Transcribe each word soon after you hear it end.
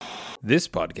This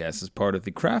podcast is part of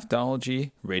the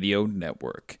Craftology Radio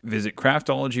Network. Visit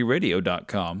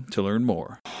craftologyradio.com to learn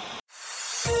more.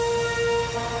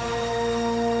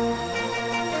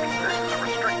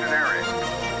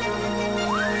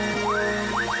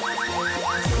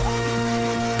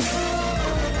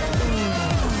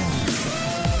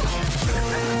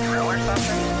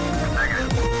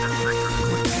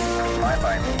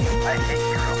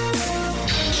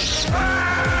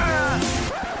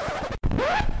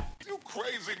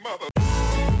 Crazy mother.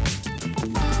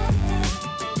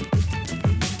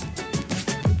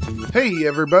 Hey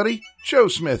everybody, Joe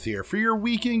Smith here for your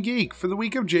Weekend Geek for the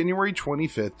week of January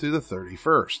 25th through the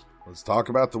 31st. Let's talk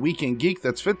about the Weekend Geek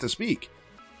that's fit to speak.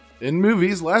 In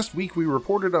movies, last week we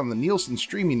reported on the Nielsen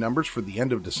streaming numbers for the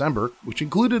end of December, which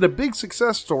included a big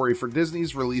success story for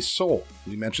Disney's release Soul.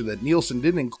 We mentioned that Nielsen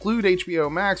didn't include HBO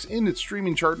Max in its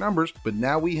streaming chart numbers, but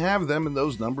now we have them and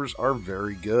those numbers are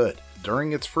very good.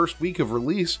 During its first week of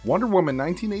release, Wonder Woman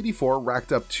 1984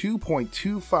 racked up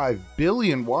 2.25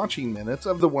 billion watching minutes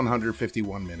of the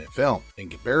 151-minute film. In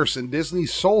comparison,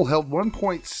 Disney's Soul held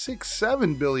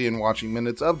 1.67 billion watching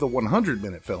minutes of the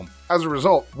 100-minute film. As a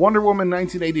result, Wonder Woman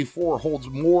 1984 holds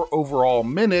more overall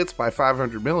minutes by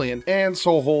 500 million, and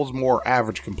Soul holds more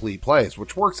average complete plays,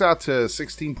 which works out to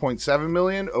 16.7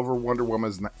 million over Wonder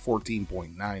Woman's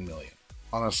 14.9 million.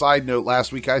 On a side note,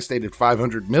 last week I stated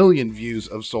 500 million views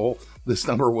of Soul. This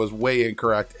number was way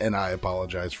incorrect, and I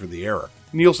apologize for the error.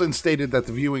 Nielsen stated that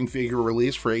the viewing figure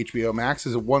release for HBO Max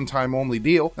is a one-time only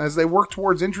deal, as they work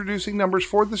towards introducing numbers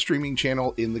for the streaming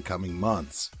channel in the coming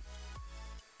months.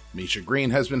 Misha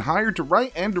Green has been hired to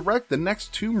write and direct the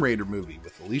next Tomb Raider movie,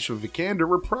 with Alicia Vikander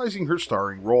reprising her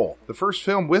starring role. The first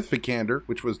film with Vikander,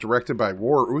 which was directed by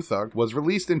Roar Uthaug, was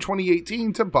released in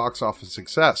 2018 to box office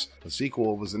success. The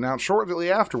sequel was announced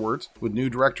shortly afterwards, with new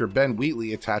director Ben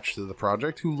Wheatley attached to the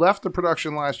project, who left the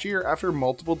production last year after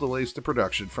multiple delays to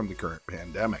production from the current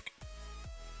pandemic.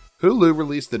 Hulu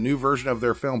released a new version of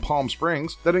their film Palm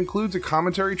Springs that includes a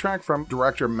commentary track from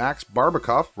director Max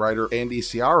Barbakoff, writer Andy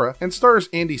Ciara, and stars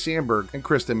Andy Samberg and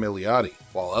Kristen Milioti.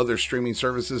 While other streaming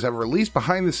services have released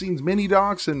behind-the-scenes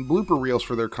mini-docs and blooper reels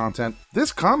for their content,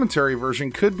 this commentary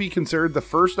version could be considered the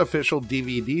first official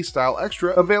DVD-style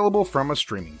extra available from a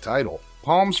streaming title.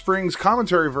 Palm Springs'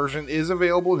 commentary version is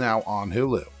available now on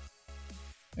Hulu.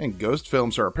 And ghost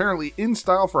films are apparently in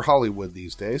style for Hollywood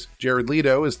these days. Jared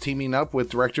Leto is teaming up with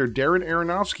director Darren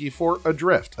Aronofsky for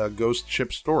Adrift, a ghost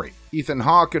ship story. Ethan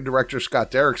Hawke and director Scott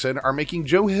Derrickson are making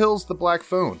Joe Hill's The Black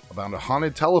Phone, about a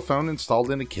haunted telephone installed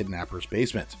in a kidnapper's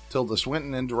basement. Tilda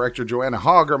Swinton and director Joanna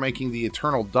Hogg are making The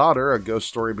Eternal Daughter, a ghost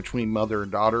story between mother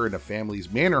and daughter in a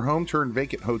family's manor home turned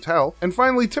vacant hotel. And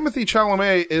finally, Timothée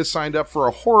Chalamet is signed up for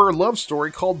a horror love story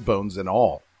called Bones and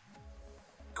All.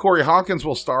 Corey Hawkins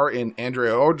will star in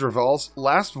Andrea Odraval's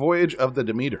Last Voyage of the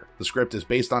Demeter. The script is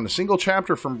based on a single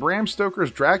chapter from Bram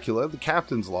Stoker's Dracula, The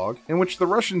Captain's Log, in which the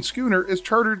Russian schooner is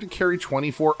chartered to carry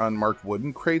 24 unmarked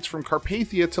wooden crates from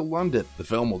Carpathia to London. The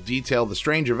film will detail the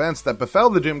strange events that befell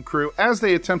the doomed crew as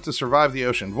they attempt to survive the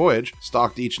ocean voyage,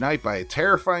 stalked each night by a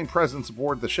terrifying presence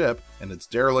aboard the ship, and its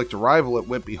derelict arrival at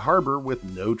Whitby Harbor with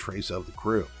no trace of the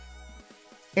crew.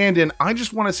 And in I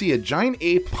Just Want to See a Giant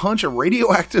Ape Punch a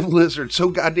Radioactive Lizard So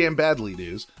Goddamn Badly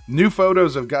news, new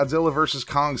photos of Godzilla vs.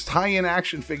 Kong's tie-in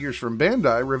action figures from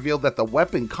Bandai revealed that the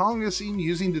weapon Kong is seen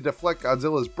using to deflect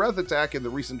Godzilla's breath attack in the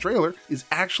recent trailer is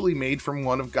actually made from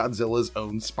one of Godzilla's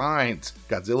own spines.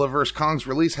 Godzilla vs. Kong's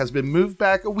release has been moved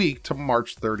back a week to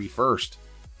March 31st.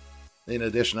 In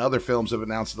addition, other films have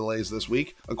announced delays this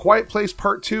week. A Quiet Place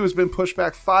Part 2 has been pushed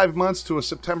back 5 months to a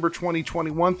September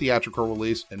 2021 theatrical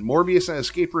release, and Morbius and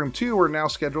Escape Room 2 are now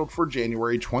scheduled for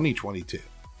January 2022.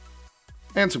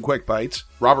 And some quick bites.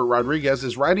 Robert Rodriguez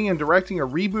is writing and directing a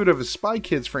reboot of his Spy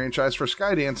Kids franchise for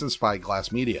Skydance and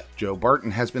Spyglass Media. Joe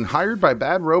Barton has been hired by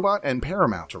Bad Robot and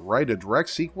Paramount to write a direct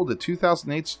sequel to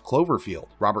 2008's Cloverfield.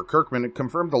 Robert Kirkman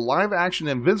confirmed the live-action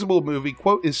Invincible movie,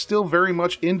 quote, is still very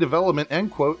much in development,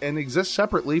 end quote, and exists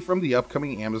separately from the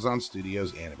upcoming Amazon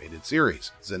Studios animated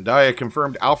series. Zendaya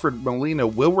confirmed Alfred Molina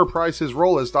will reprise his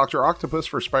role as Dr. Octopus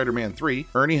for Spider-Man 3.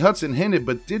 Ernie Hudson hinted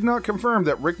but did not confirm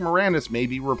that Rick Moranis may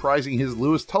be reprising his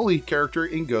Louis Tully character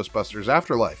in Ghostbusters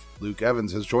Afterlife. Luke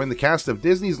Evans has joined the cast of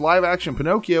Disney's live-action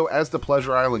Pinocchio as the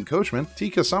Pleasure Island coachman.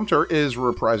 Tika Sumpter is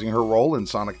reprising her role in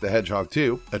Sonic the Hedgehog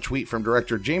 2. A tweet from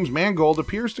director James Mangold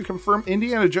appears to confirm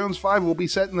Indiana Jones 5 will be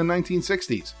set in the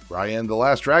 1960s. Raya and the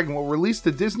Last Dragon will release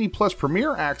to Disney Plus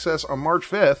Premiere Access on March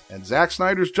 5th, and Zack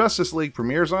Snyder's Justice League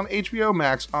premieres on HBO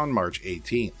Max on March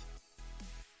 18th.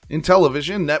 In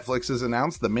television, Netflix has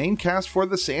announced the main cast for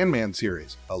the Sandman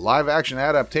series, a live-action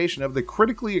adaptation of the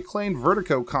critically acclaimed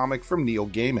Vertigo comic from Neil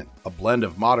Gaiman. A blend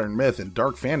of modern myth and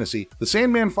dark fantasy, The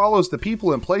Sandman follows the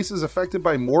people and places affected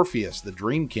by Morpheus, the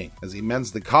Dream King, as he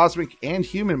mends the cosmic and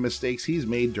human mistakes he's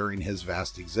made during his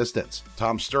vast existence.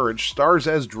 Tom Sturridge stars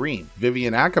as Dream.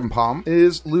 Vivian Acampan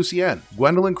is Lucienne.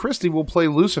 Gwendolyn Christie will play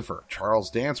Lucifer. Charles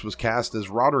Dance was cast as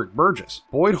Roderick Burgess.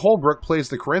 Boyd Holbrook plays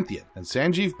the Corinthian, and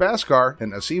Sanjeev Bhaskar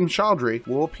and Asim Chaudhry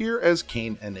will appear as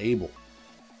Cain and Abel.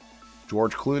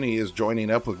 George Clooney is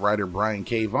joining up with writer Brian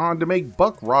K. Vaughan to make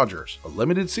Buck Rogers, a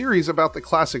limited series about the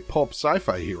classic pulp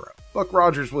sci-fi hero. Buck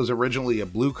Rogers was originally a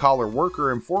blue-collar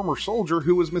worker and former soldier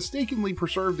who was mistakenly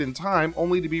preserved in time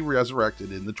only to be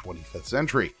resurrected in the 25th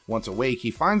century. Once awake,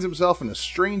 he finds himself in a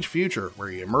strange future where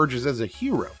he emerges as a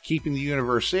hero, keeping the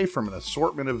universe safe from an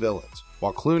assortment of villains.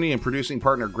 While Clooney and producing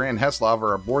partner Grant Heslov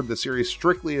are aboard the series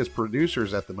strictly as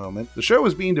producers at the moment, the show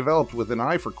is being developed with an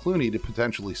eye for Clooney to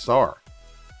potentially star.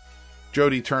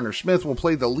 Jodie Turner-Smith will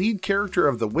play the lead character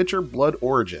of The Witcher Blood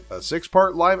Origin, a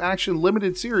 6-part live-action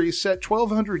limited series set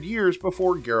 1,200 years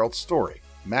before Geralt's story.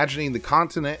 Imagining the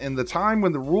continent in the time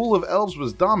when the rule of elves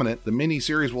was dominant, the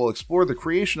mini-series will explore the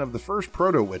creation of the first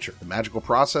Proto-Witcher, the magical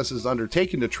processes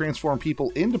undertaken to transform people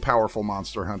into powerful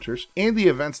monster hunters, and the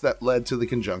events that led to the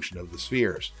conjunction of the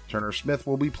spheres. Turner-Smith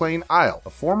will be playing Isle, a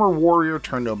former warrior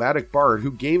turned nomadic bard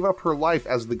who gave up her life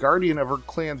as the guardian of her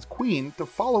clan's queen to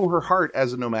follow her heart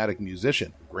as a nomadic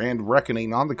musician. The grand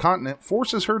reckoning on the continent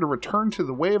forces her to return to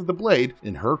the way of the blade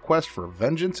in her quest for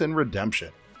vengeance and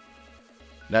redemption.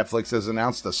 Netflix has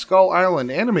announced the Skull Island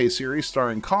anime series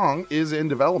starring Kong is in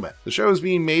development. The show is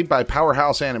being made by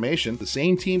Powerhouse Animation, the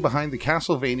same team behind the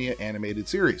Castlevania animated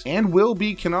series, and will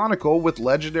be canonical with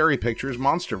Legendary Pictures'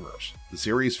 Monsterverse. The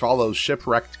series follows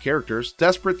shipwrecked characters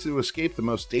desperate to escape the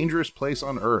most dangerous place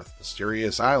on Earth,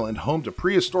 Mysterious Island, home to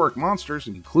prehistoric monsters,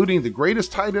 including the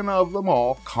greatest titan of them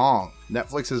all, Kong.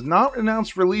 Netflix has not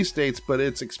announced release dates, but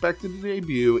it's expected to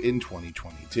debut in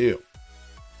 2022.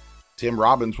 Tim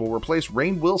Robbins will replace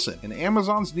Rainn Wilson in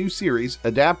Amazon's new series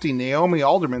adapting Naomi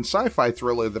Alderman's sci-fi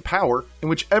thriller The Power, in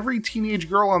which every teenage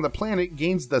girl on the planet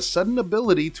gains the sudden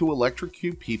ability to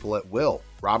electrocute people at will.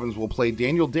 Robbins will play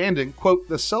Daniel Dandon, quote,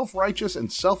 the self-righteous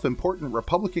and self-important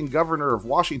Republican governor of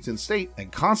Washington state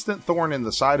and constant thorn in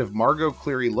the side of Margot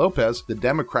Cleary Lopez, the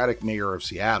Democratic mayor of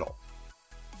Seattle.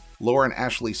 Lauren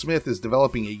Ashley Smith is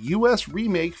developing a US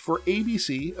remake for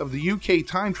ABC of the UK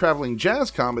time-traveling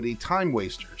jazz comedy Time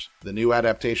Wasters. The new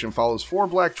adaptation follows 4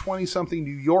 black 20-something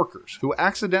New Yorkers who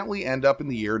accidentally end up in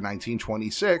the year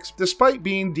 1926, despite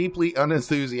being deeply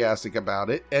unenthusiastic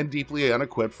about it and deeply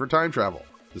unequipped for time travel.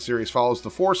 The series follows the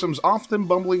foursome's often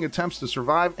bumbling attempts to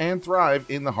survive and thrive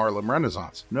in the Harlem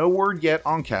Renaissance. No word yet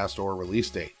on cast or release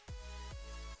date.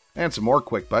 And some more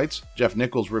quick bites. Jeff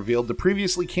Nichols revealed the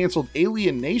previously canceled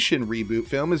Alien Nation reboot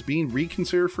film is being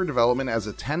reconsidered for development as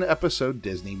a 10-episode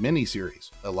Disney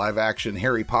miniseries. A live-action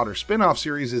Harry Potter spin-off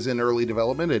series is in early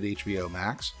development at HBO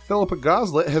Max. Philippa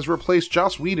Goslett has replaced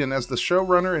Joss Whedon as the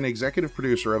showrunner and executive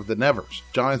producer of The Nevers.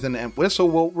 Jonathan Entwistle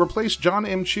will replace John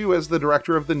M. Chu as the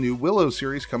director of the new Willow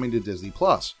series coming to Disney+.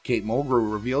 Kate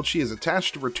Mulgrew revealed she is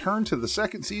attached to return to the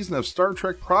second season of Star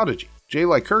Trek Prodigy. Jay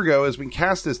Lycurgo has been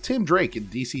cast as Tim Drake in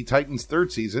DC Titans'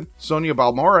 3rd season. Sonia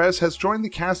Balmores has joined the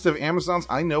cast of Amazon's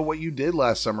I Know What You Did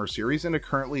Last Summer series in a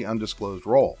currently undisclosed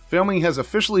role. Filming has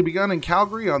officially begun in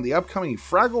Calgary on the upcoming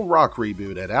Fraggle Rock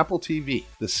reboot at Apple TV.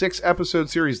 The 6-episode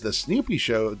series The Snoopy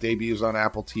Show debuts on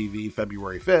Apple TV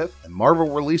February 5th, and Marvel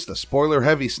released a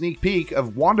spoiler-heavy sneak peek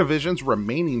of WandaVision's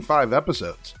remaining 5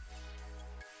 episodes.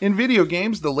 In video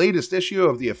games, the latest issue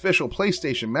of the official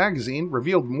PlayStation Magazine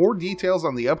revealed more details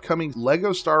on the upcoming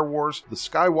LEGO Star Wars The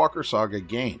Skywalker Saga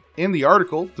game. In the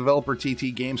article, developer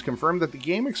TT Games confirmed that the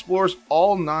game explores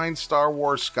all 9 Star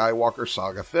Wars Skywalker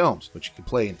Saga films, which you can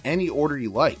play in any order you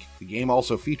like. The game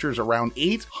also features around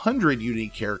 800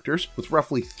 unique characters, with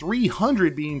roughly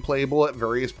 300 being playable at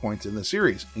various points in the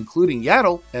series, including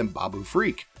Yaddle and Babu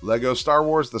Frik. LEGO Star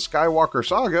Wars The Skywalker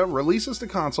Saga releases to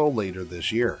console later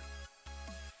this year.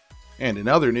 And in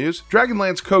other news,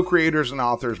 Dragonlance co-creators and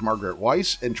authors Margaret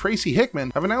Weiss and Tracy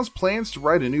Hickman have announced plans to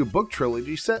write a new book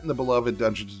trilogy set in the beloved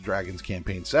Dungeons & Dragons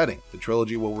campaign setting. The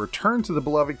trilogy will return to the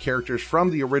beloved characters from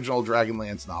the original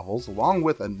Dragonlance novels, along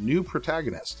with a new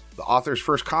protagonist. The authors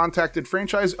first contacted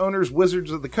franchise owners Wizards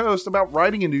of the Coast about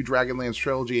writing a new Dragonlance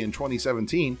trilogy in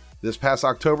 2017. This past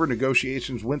October,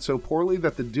 negotiations went so poorly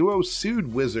that the duo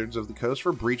sued Wizards of the Coast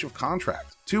for breach of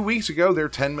contract. 2 weeks ago, their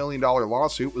 $10 million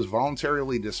lawsuit was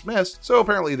voluntarily dismissed, so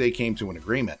apparently they came to an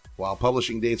agreement. While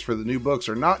publishing dates for the new books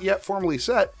are not yet formally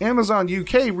set, Amazon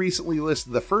UK recently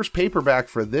listed the first paperback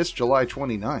for this July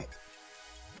 29th.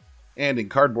 And in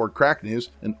cardboard crack news,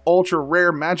 an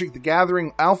ultra-rare Magic the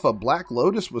Gathering Alpha Black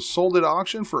Lotus was sold at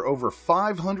auction for over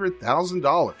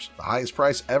 $500,000, the highest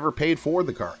price ever paid for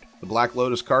the card. The Black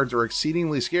Lotus cards are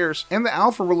exceedingly scarce, and the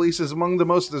Alpha release is among the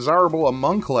most desirable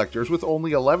among collectors, with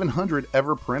only 1,100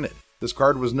 ever printed. This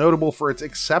card was notable for its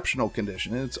exceptional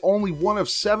condition, and it's only one of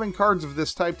 7 cards of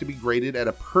this type to be graded at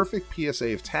a perfect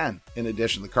PSA of 10. In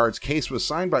addition, the card's case was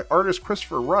signed by artist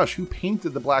Christopher Rush, who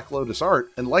painted the Black Lotus art,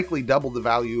 and likely doubled the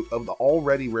value of the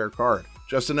already rare card.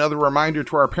 Just another reminder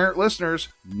to our parent listeners,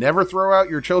 never throw out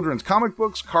your children's comic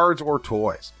books, cards, or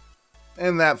toys.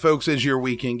 And that, folks, is your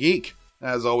Week in Geek.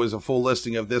 As always, a full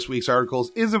listing of this week's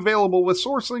articles is available with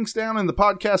source links down in the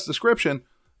podcast description,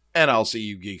 and I'll see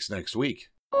you geeks next week.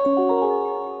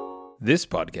 This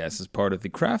podcast is part of the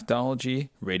Craftology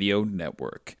Radio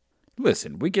Network.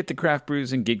 Listen, We Get the Craft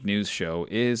Brews and Geek News show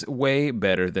is way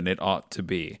better than it ought to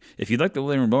be. If you'd like to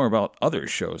learn more about other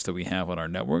shows that we have on our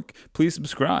network, please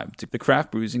subscribe to the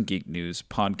Craft Brews and Geek News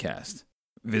podcast.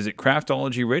 Visit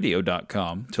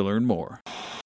craftologyradio.com to learn more.